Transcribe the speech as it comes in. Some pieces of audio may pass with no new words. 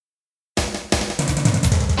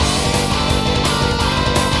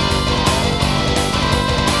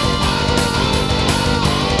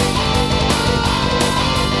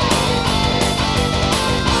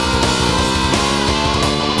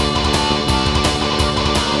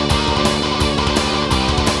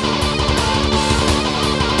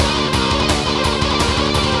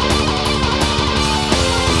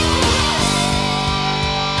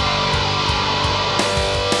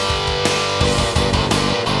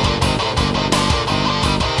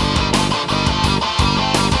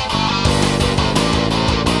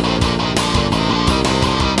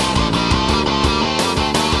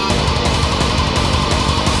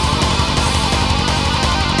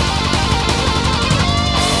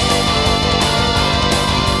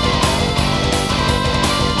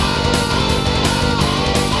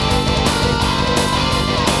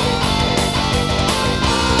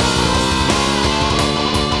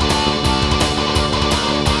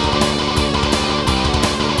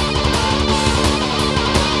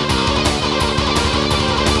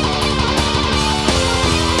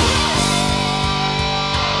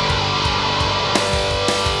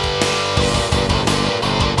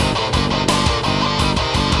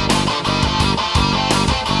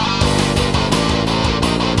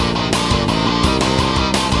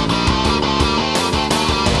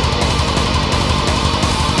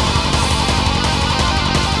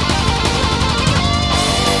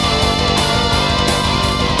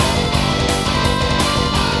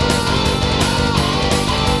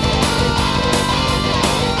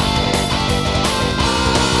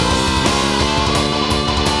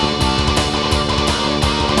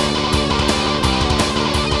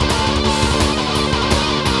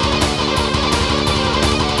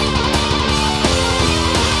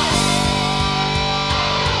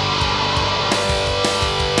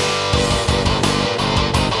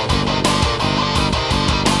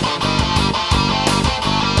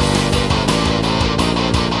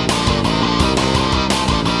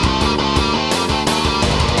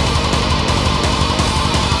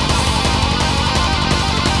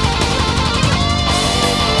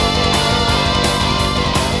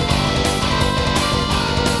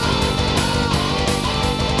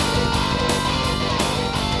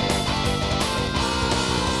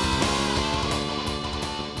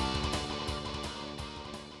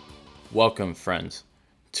Welcome, friends,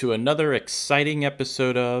 to another exciting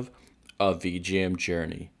episode of A VGM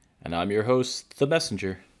Journey. And I'm your host, The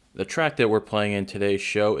Messenger. The track that we're playing in today's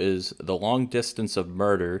show is The Long Distance of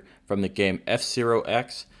Murder from the game F-Zero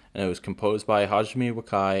X, and it was composed by Hajime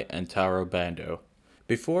Wakai and Taro Bando.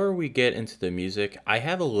 Before we get into the music, I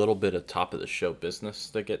have a little bit of top of the show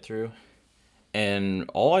business to get through. And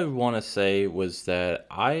all I want to say was that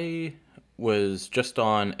I was just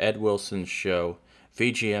on Ed Wilson's show,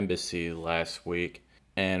 VG Embassy, last week,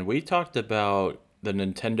 and we talked about the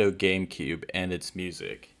Nintendo GameCube and its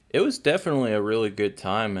music. It was definitely a really good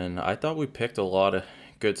time, and I thought we picked a lot of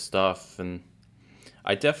good stuff, and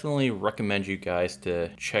I definitely recommend you guys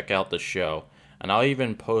to check out the show, and I'll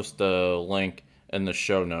even post a link in the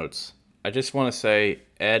show notes. I just want to say,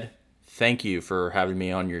 Ed, thank you for having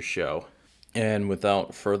me on your show. And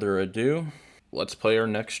without further ado, let's play our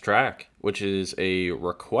next track, which is a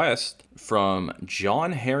request from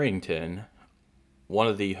John Harrington, one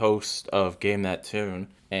of the hosts of Game That Tune,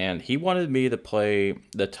 and he wanted me to play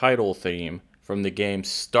the title theme from the game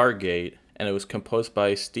Stargate, and it was composed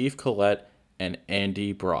by Steve Collette and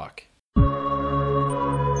Andy Brock.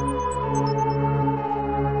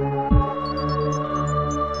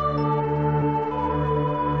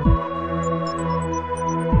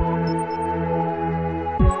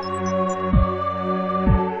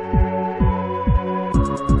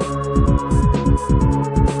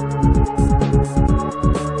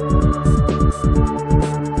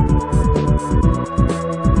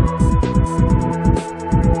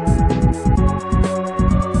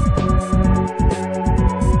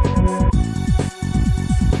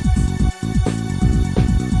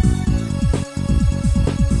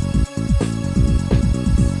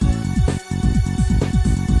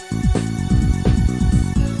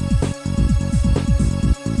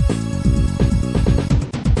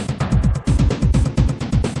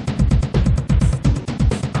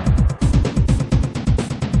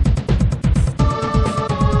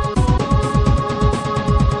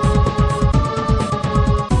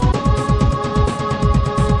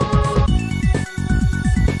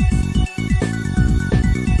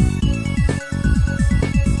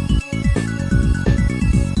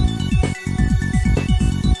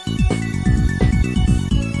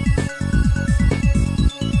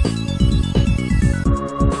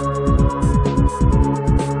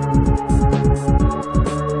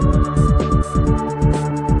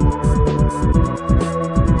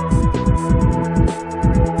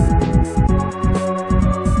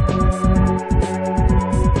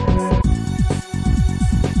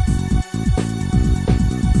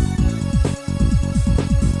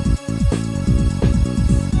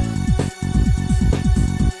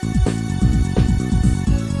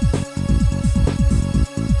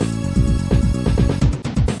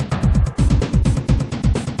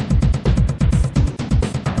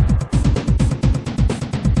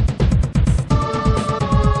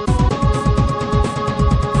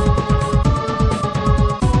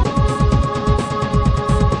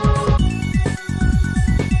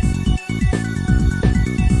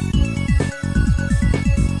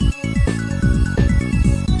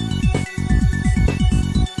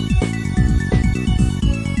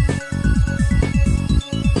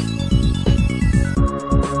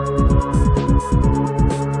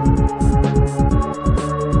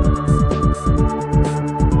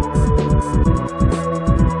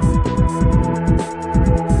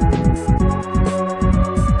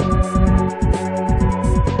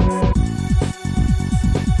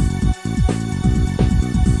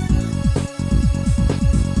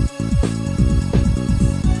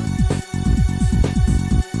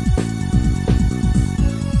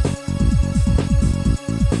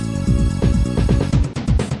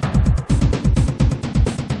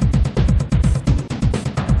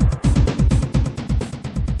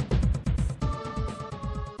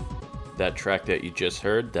 That track that you just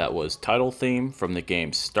heard, that was title theme from the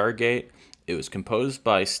game Stargate. It was composed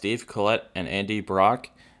by Steve Collette and Andy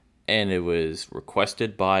Brock, and it was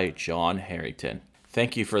requested by John Harrington.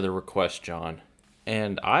 Thank you for the request, John.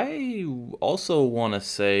 And I also want to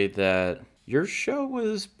say that your show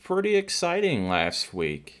was pretty exciting last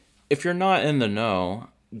week. If you're not in the know,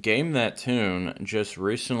 Game That Tune just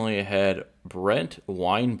recently had Brent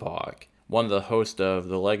Weinbach, one of the hosts of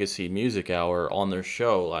the Legacy Music Hour, on their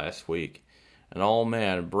show last week. And oh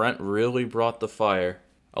man, Brent really brought the fire.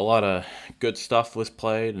 A lot of good stuff was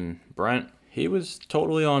played, and Brent, he was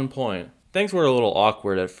totally on point. Things were a little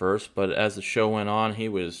awkward at first, but as the show went on, he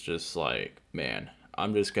was just like, man,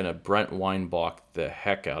 I'm just gonna Brent Weinbach the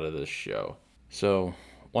heck out of this show. So,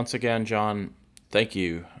 once again, John, thank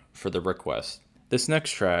you for the request. This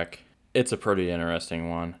next track, it's a pretty interesting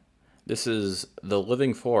one. This is The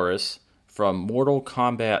Living Forest from Mortal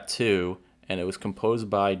Kombat 2, and it was composed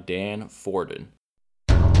by Dan Forden.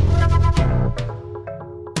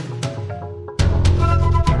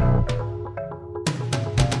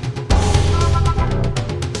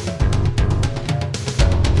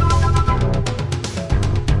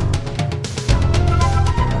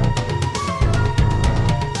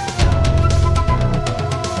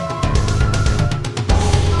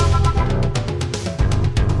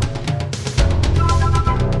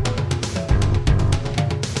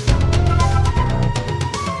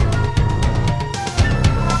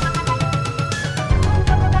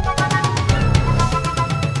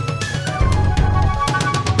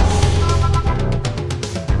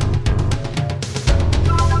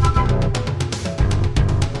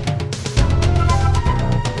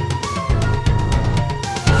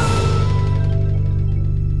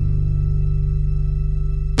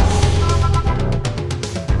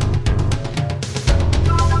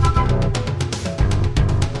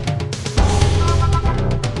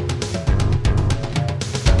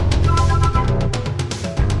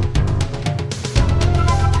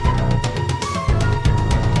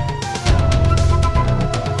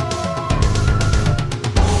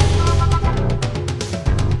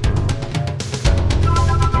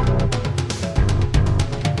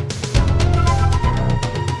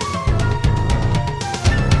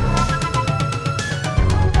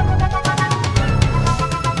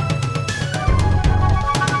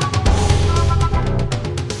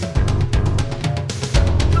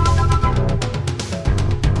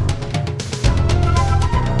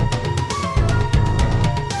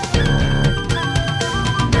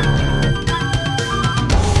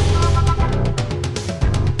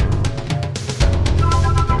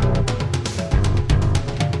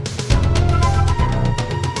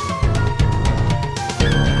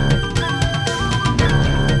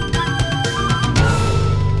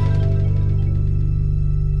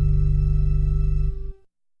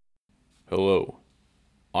 Hello,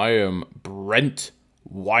 I am Brent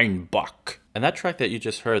Weinbach. And that track that you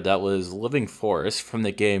just heard, that was Living Forest from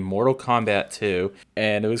the game Mortal Kombat 2,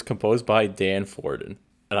 and it was composed by Dan Forden.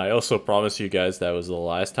 And I also promise you guys that was the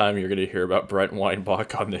last time you're going to hear about Brent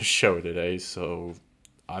Weinbach on this show today, so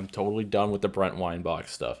I'm totally done with the Brent Weinbach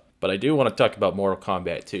stuff. But I do want to talk about Mortal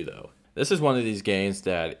Kombat 2, though. This is one of these games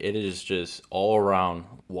that it is just all around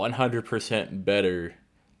 100% better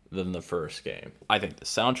than the first game. I think the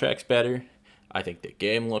soundtrack's better. I think the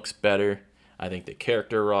game looks better. I think the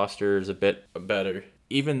character roster is a bit better.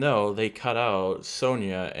 Even though they cut out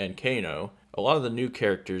Sonya and Kano, a lot of the new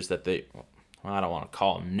characters that I don't want to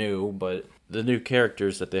call them new, but the new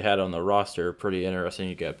characters that they had on the roster are pretty interesting.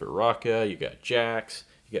 You got Baraka, you got Jax,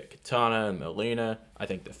 you got Kitana and Mileena. I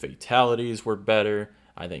think the fatalities were better.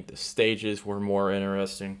 I think the stages were more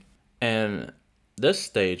interesting. And this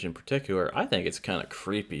stage in particular, I think it's kind of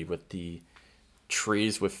creepy with the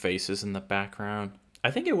trees with faces in the background.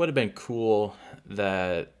 I think it would have been cool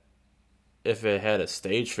that if it had a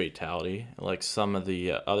stage fatality, like some of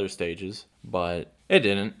the other stages, but it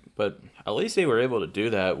didn't. But at least they were able to do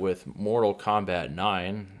that with Mortal Kombat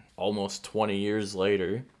 9, almost 20 years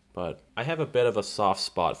later. But I have a bit of a soft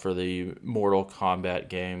spot for the Mortal Kombat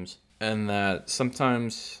games, and that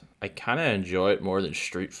sometimes I kind of enjoy it more than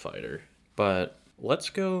Street Fighter. But let's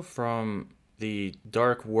go from the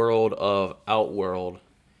dark world of Outworld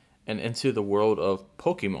and into the world of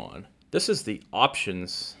Pokemon. This is the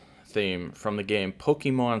options theme from the game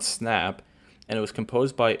Pokemon Snap, and it was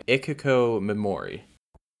composed by Akiko Memori.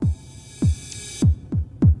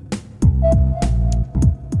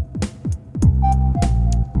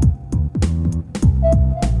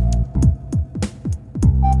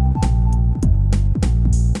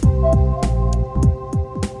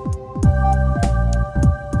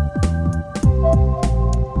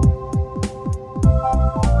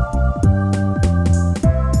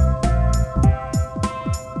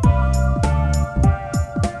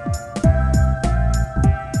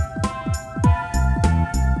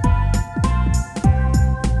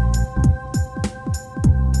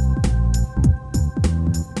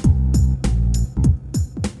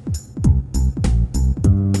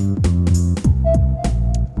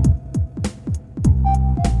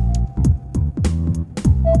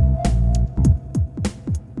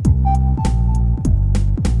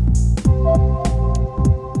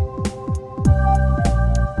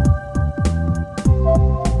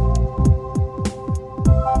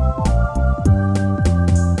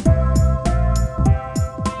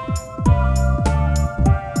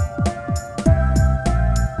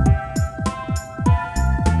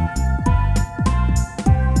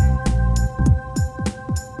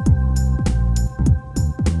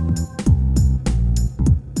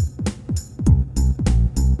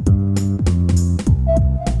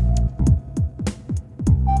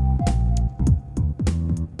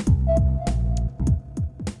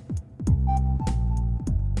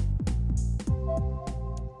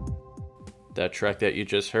 That track that you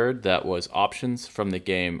just heard, that was Options from the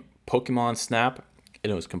game Pokemon Snap,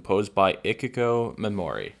 and it was composed by Ikiko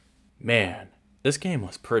Memori. Man, this game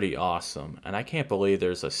was pretty awesome, and I can't believe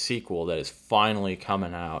there's a sequel that is finally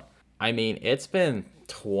coming out. I mean, it's been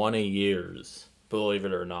 20 years, believe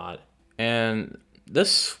it or not. And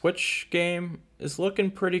this Switch game is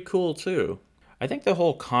looking pretty cool too. I think the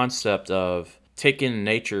whole concept of taking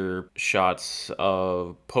nature shots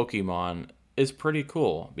of Pokemon is pretty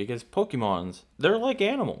cool because Pokemons, they're like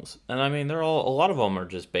animals. And I mean, a lot of them are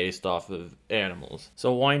just based off of animals.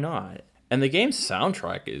 So why not? And the game's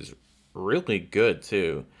soundtrack is really good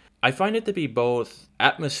too. I find it to be both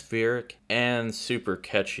atmospheric and super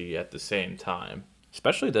catchy at the same time.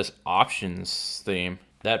 Especially this Options theme.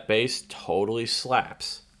 That bass totally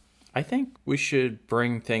slaps. I think we should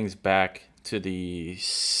bring things back to the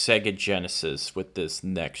Sega Genesis with this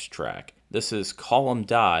next track. This is Column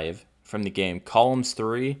Dive from the game Columns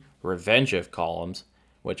 3, Revenge of Columns,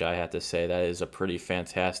 which I have to say that is a pretty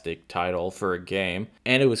fantastic title for a game.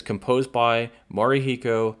 And it was composed by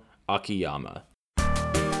Morihiko Akiyama.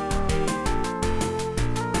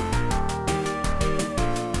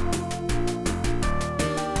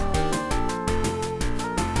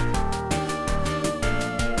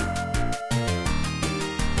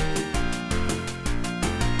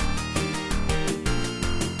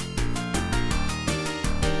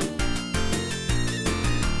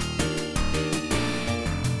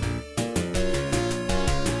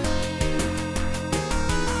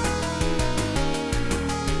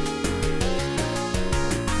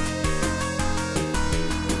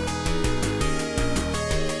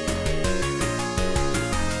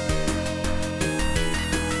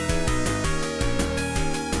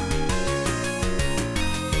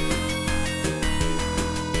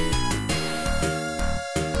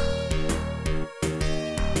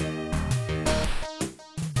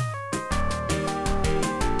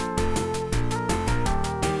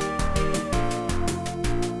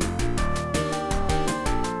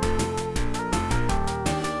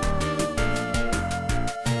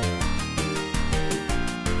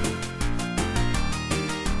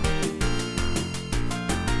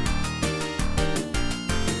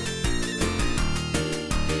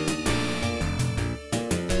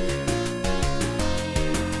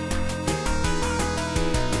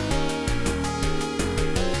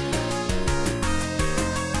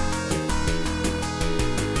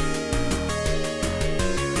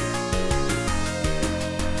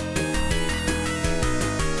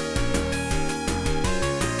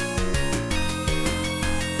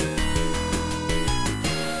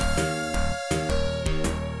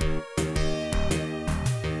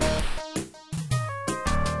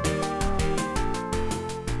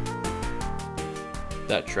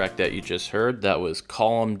 That track that you just heard, that was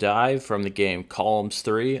Column Dive from the game Columns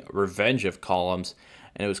 3, Revenge of Columns,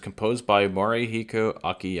 and it was composed by Morihiko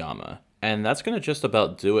Akiyama. And that's going to just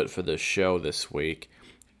about do it for this show this week.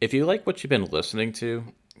 If you like what you've been listening to,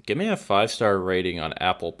 give me a 5-star rating on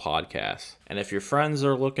Apple Podcasts. And if your friends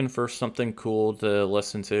are looking for something cool to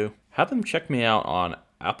listen to, have them check me out on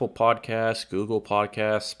Apple Podcasts, Google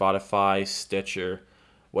Podcasts, Spotify, Stitcher,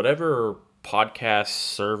 whatever podcast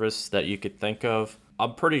service that you could think of.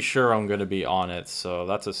 I'm pretty sure I'm going to be on it, so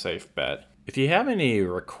that's a safe bet. If you have any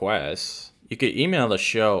requests, you could email the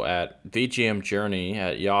show at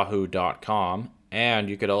vgmjourney@yahoo.com, and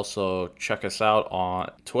you could also check us out on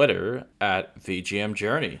Twitter at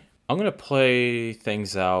vgmjourney. I'm going to play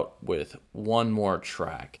things out with one more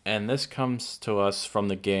track, and this comes to us from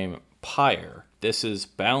the game Pyre. This is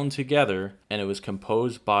Bound Together, and it was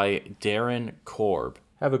composed by Darren Korb.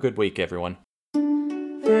 Have a good week, everyone.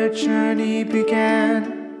 Their journey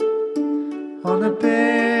began on a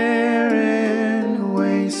barren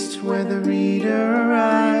waste where the reader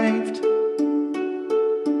arrived,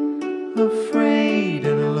 afraid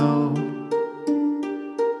and alone.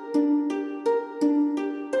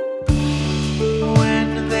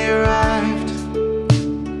 When they arrived,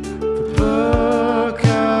 the book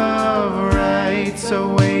of rights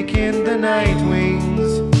awakened the night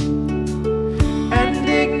wings and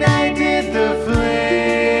ignited the flame.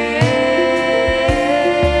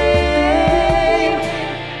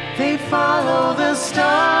 Follow the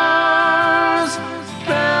stars,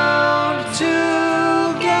 bound together,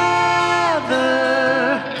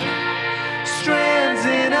 strands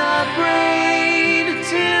in our brain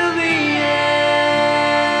till the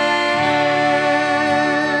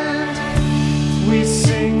end. We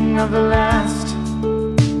sing of the last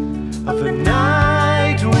of the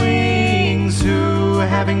night wings, who,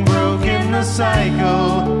 having broken the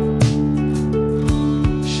cycle,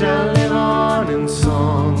 shall live on in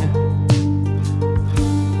song.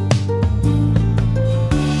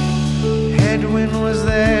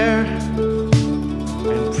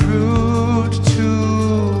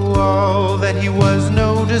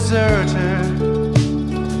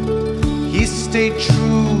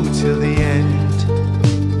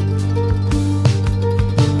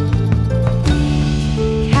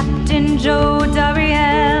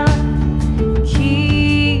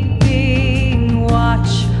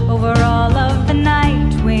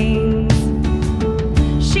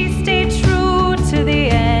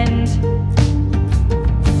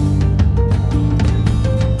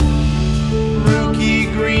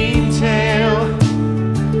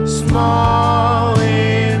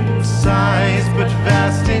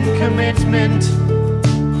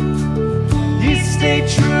 He stayed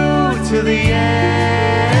true to the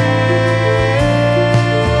end.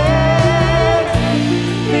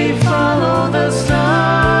 They follow the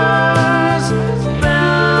stars,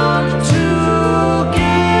 bound together,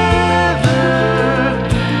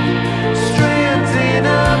 strands in a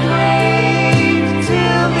braid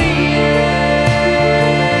till the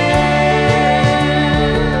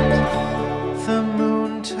end. The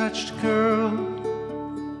moon-touched girl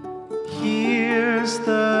hears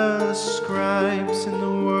the scribes in the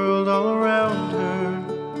world all around her.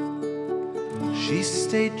 She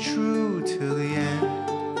stayed true till the end.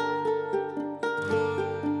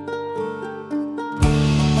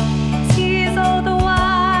 Tease all the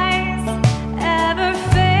wise, ever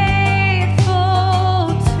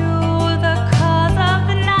faithful to the cause of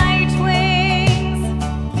the night wings.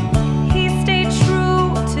 He stayed true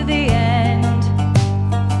to the end.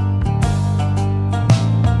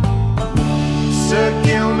 Sir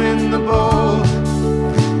Gilman the Bold,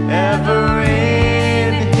 ever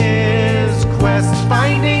in his quest,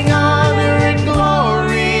 finding honor and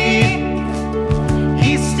glory,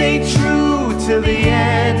 he stayed true till the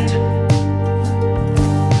end.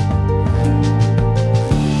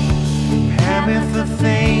 Hameth the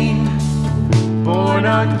Thane, born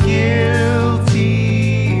on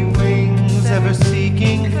guilty wings, ever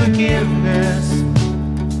seeking forgiveness,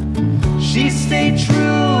 she stayed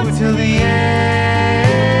true till the end.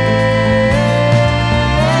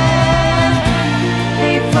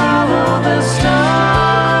 They follow the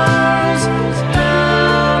stars,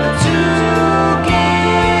 bound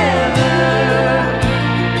together,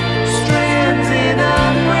 strands in a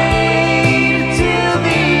braid till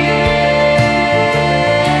the end.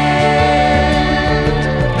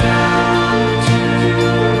 Bound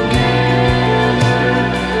together,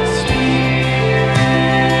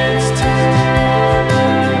 spirits tender,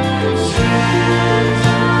 strands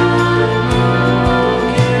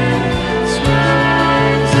unbroken,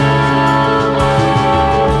 strands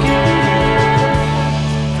unbroken.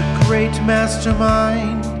 The great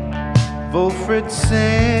mastermind, Wolfred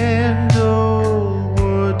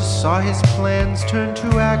Sandalwood, saw his plans turn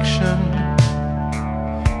to action.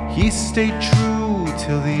 He stayed true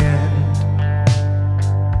till the end.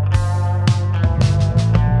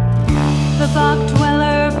 The bog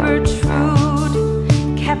dweller Bertrude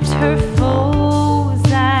kept her foes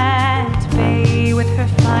at bay with her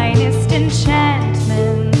finest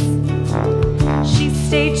enchantments. She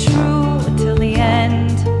stayed true till the end.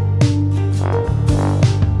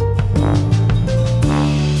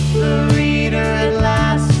 The reader at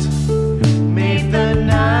last made the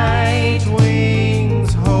night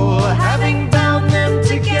wings whole, having bound them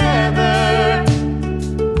together.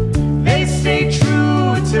 They stayed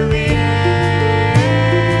true till the end.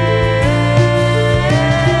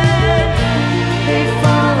 They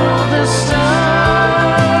follow the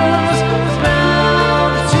stars,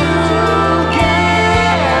 bound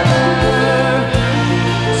together,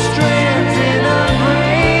 strands in a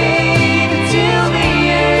braid till the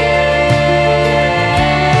end.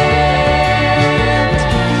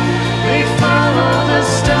 They follow the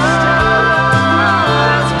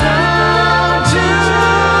stars, bound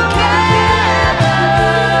together,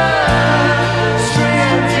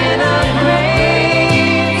 strands in a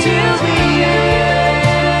braid till the end.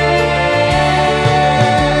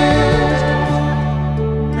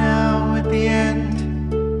 Now at the end,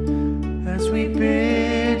 as we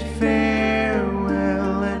bid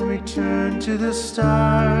farewell and return to the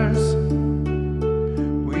stars,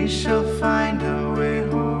 we shall find our way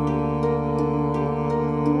home.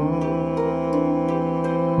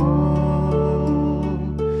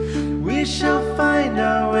 We shall find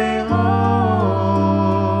our way home.